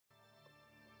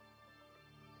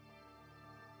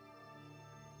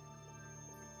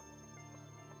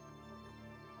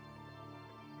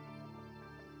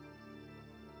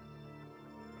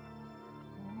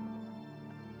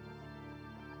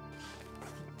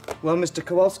Well, Mr.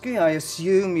 Kowalski, I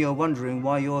assume you're wondering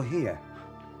why you're here.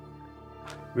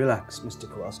 Relax, Mr.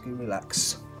 Kowalski,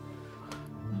 relax.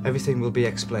 Everything will be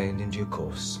explained in due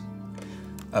course.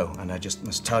 Oh, and I just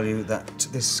must tell you that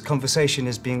this conversation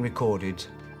is being recorded.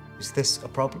 Is this a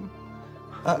problem?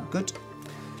 Good.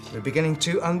 We're beginning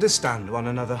to understand one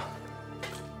another.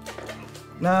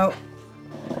 Now,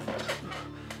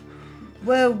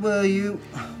 where were you?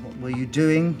 What were you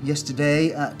doing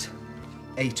yesterday at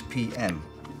 8 p.m?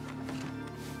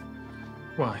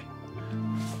 Why?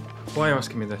 Why are you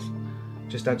asking me this?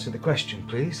 Just answer the question,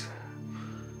 please.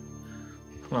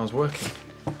 Well, I was working.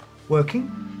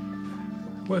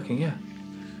 Working? Working, yeah.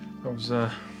 I was,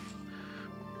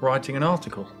 writing an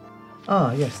article.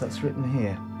 Ah, yes, that's written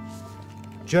here.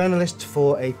 Journalist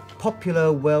for a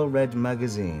popular, well-read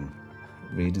magazine.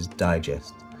 Reader's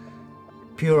Digest.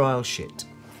 Puerile shit.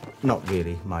 Not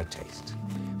really my taste.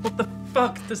 What the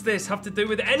fuck does this have to do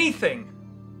with anything?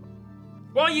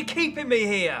 Why are you keeping me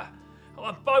here?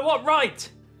 By what right?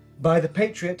 By the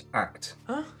Patriot Act.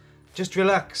 Huh? Just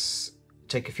relax.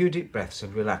 Take a few deep breaths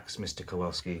and relax, Mr.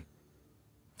 Kowalski.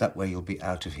 That way you'll be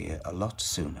out of here a lot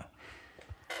sooner.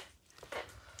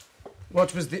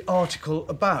 What was the article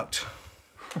about?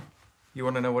 You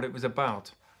want to know what it was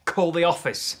about? Call the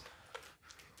office.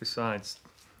 Besides,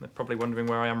 they're probably wondering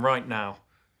where I am right now.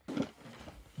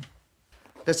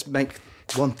 Let's make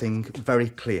one thing very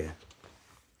clear.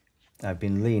 I've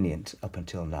been lenient up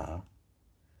until now.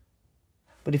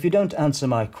 But if you don't answer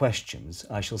my questions,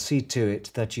 I shall see to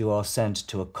it that you are sent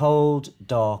to a cold,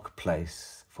 dark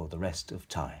place for the rest of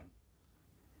time.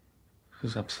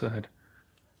 This is absurd.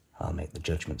 I'll make the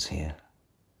judgments here.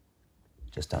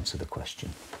 Just answer the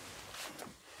question.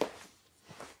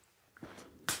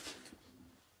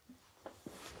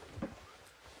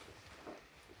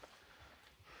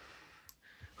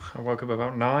 I woke up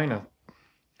about 9. I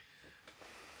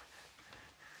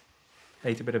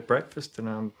ate a bit of breakfast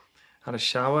and had a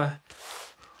shower.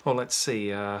 Well, let's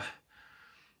see. I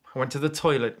went to the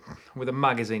toilet with a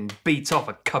magazine, beat off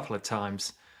a couple of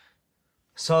times.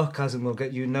 Sarcasm will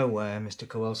get you nowhere, Mr.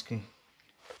 Kowalski.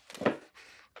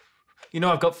 You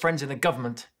know I've got friends in the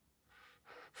government.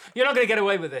 You're not going to get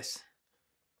away with this.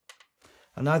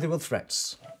 And neither will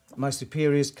threats. My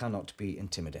superiors cannot be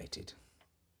intimidated.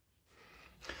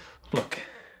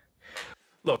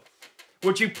 Look,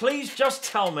 would you please just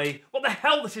tell me what the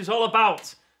hell this is all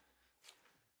about?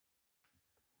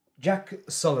 Jack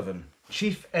Sullivan,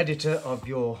 chief editor of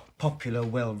your popular,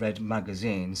 well-read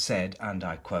magazine, said, and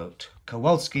I quote,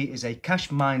 "Kowalski is a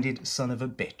cash-minded son of a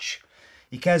bitch.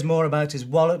 He cares more about his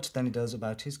wallet than he does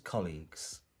about his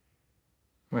colleagues."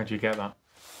 Where'd you get that?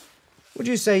 Would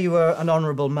you say you were an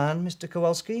honourable man, Mr.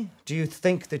 Kowalski? Do you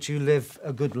think that you live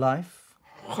a good life?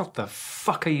 What the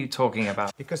fuck are you talking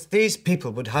about? Because these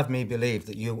people would have me believe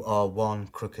that you are one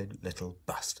crooked little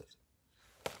bastard.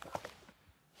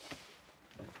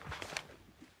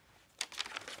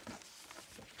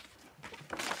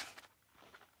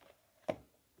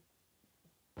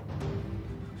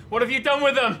 What have you done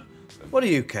with them? What do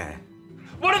you care?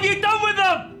 What have you done with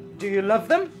them? Do you love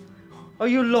them? Are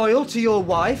you loyal to your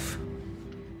wife?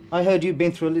 I heard you've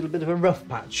been through a little bit of a rough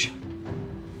patch.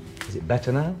 Is it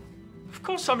better now? Of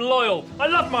course I'm loyal. I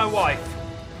love my wife.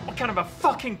 What kind of a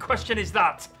fucking question is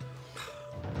that?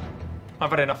 I've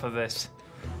had enough of this.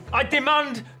 I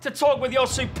demand to talk with your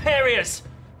superiors.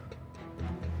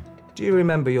 Do you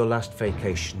remember your last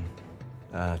vacation?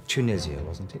 Tunisia,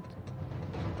 wasn't it?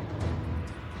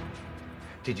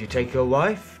 Did you take your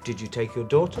wife? Did you take your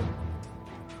daughter?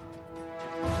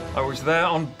 I was there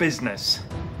on business.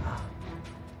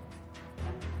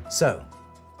 So,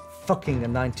 fucking a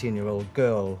 19-year-old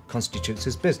girl constitutes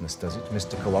his business, does it,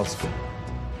 Mr. Kowalski?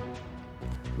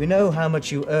 We know how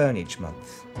much you earn each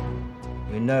month.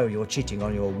 We know you're cheating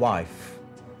on your wife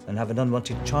and have an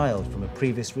unwanted child from a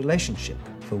previous relationship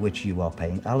for which you are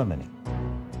paying alimony.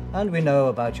 And we know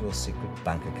about your secret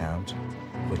bank account,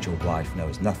 of which your wife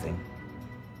knows nothing.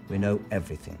 We know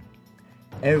everything.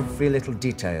 Every little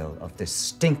detail of this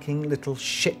stinking little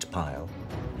shit pile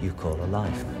you call a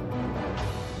life.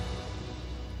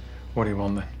 What do you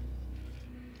want then?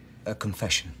 A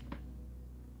confession.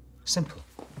 Simple.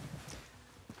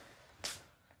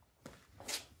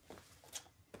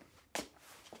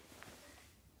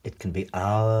 It can be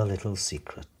our little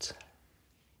secret.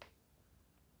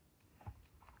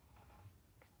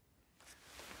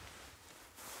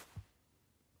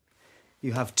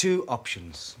 You have two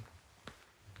options.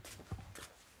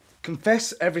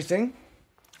 Confess everything,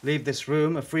 leave this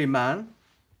room a free man,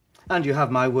 and you have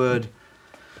my word,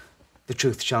 the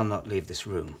truth shall not leave this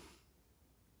room.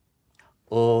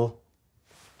 Or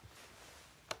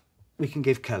we can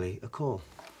give Kelly a call.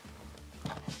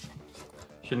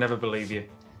 She'd never believe you.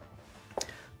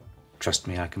 Trust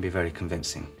me, I can be very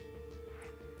convincing.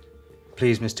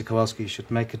 Please, Mr. Kowalski, you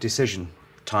should make a decision.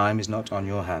 Time is not on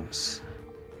your hands.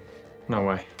 No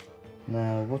way.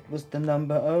 Now, what was the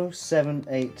number?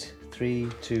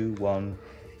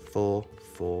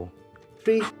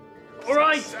 078321443. All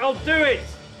right, I'll do it.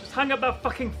 Just hang up that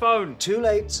fucking phone. Too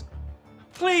late.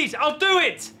 Please, I'll do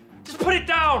it. Just put it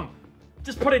down.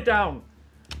 Just put it down.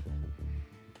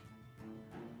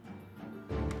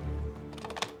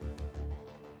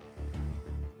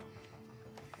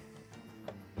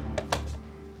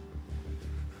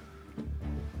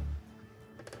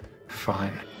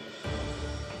 Fine.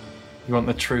 You want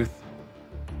the truth?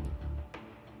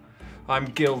 I'm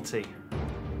guilty.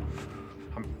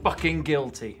 I'm fucking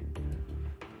guilty.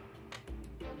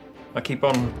 I keep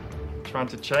on trying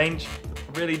to change.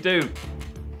 I really do.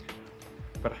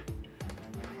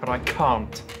 But I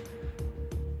can't.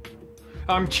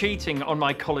 I'm cheating on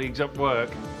my colleagues at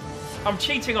work. I'm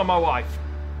cheating on my wife.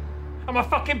 I'm a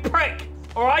fucking prick,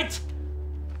 all right?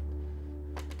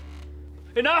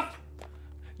 Enough?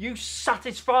 You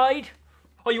satisfied?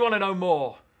 Or you want to know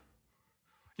more?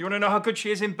 You want to know how good she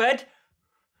is in bed?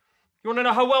 You want to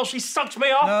know how well she sucks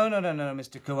me off? No,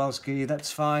 Mr. Kowalski,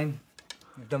 that's fine.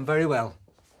 You've done very well.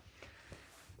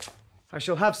 I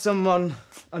shall have someone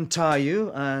untie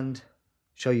you and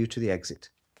show you to the exit.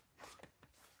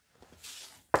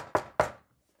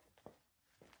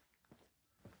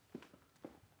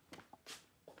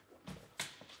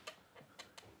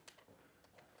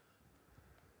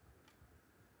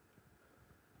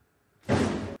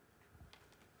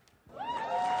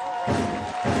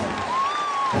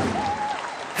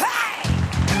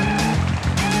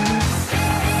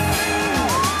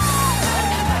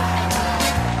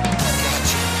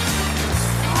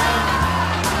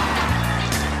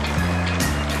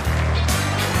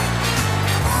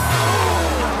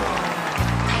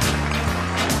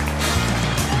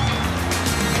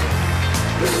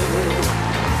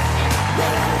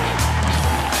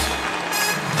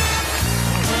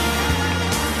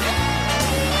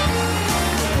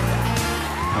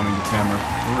 Camera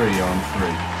 3 on 3.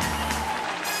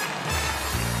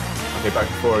 Okay, back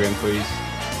to 4 again, please.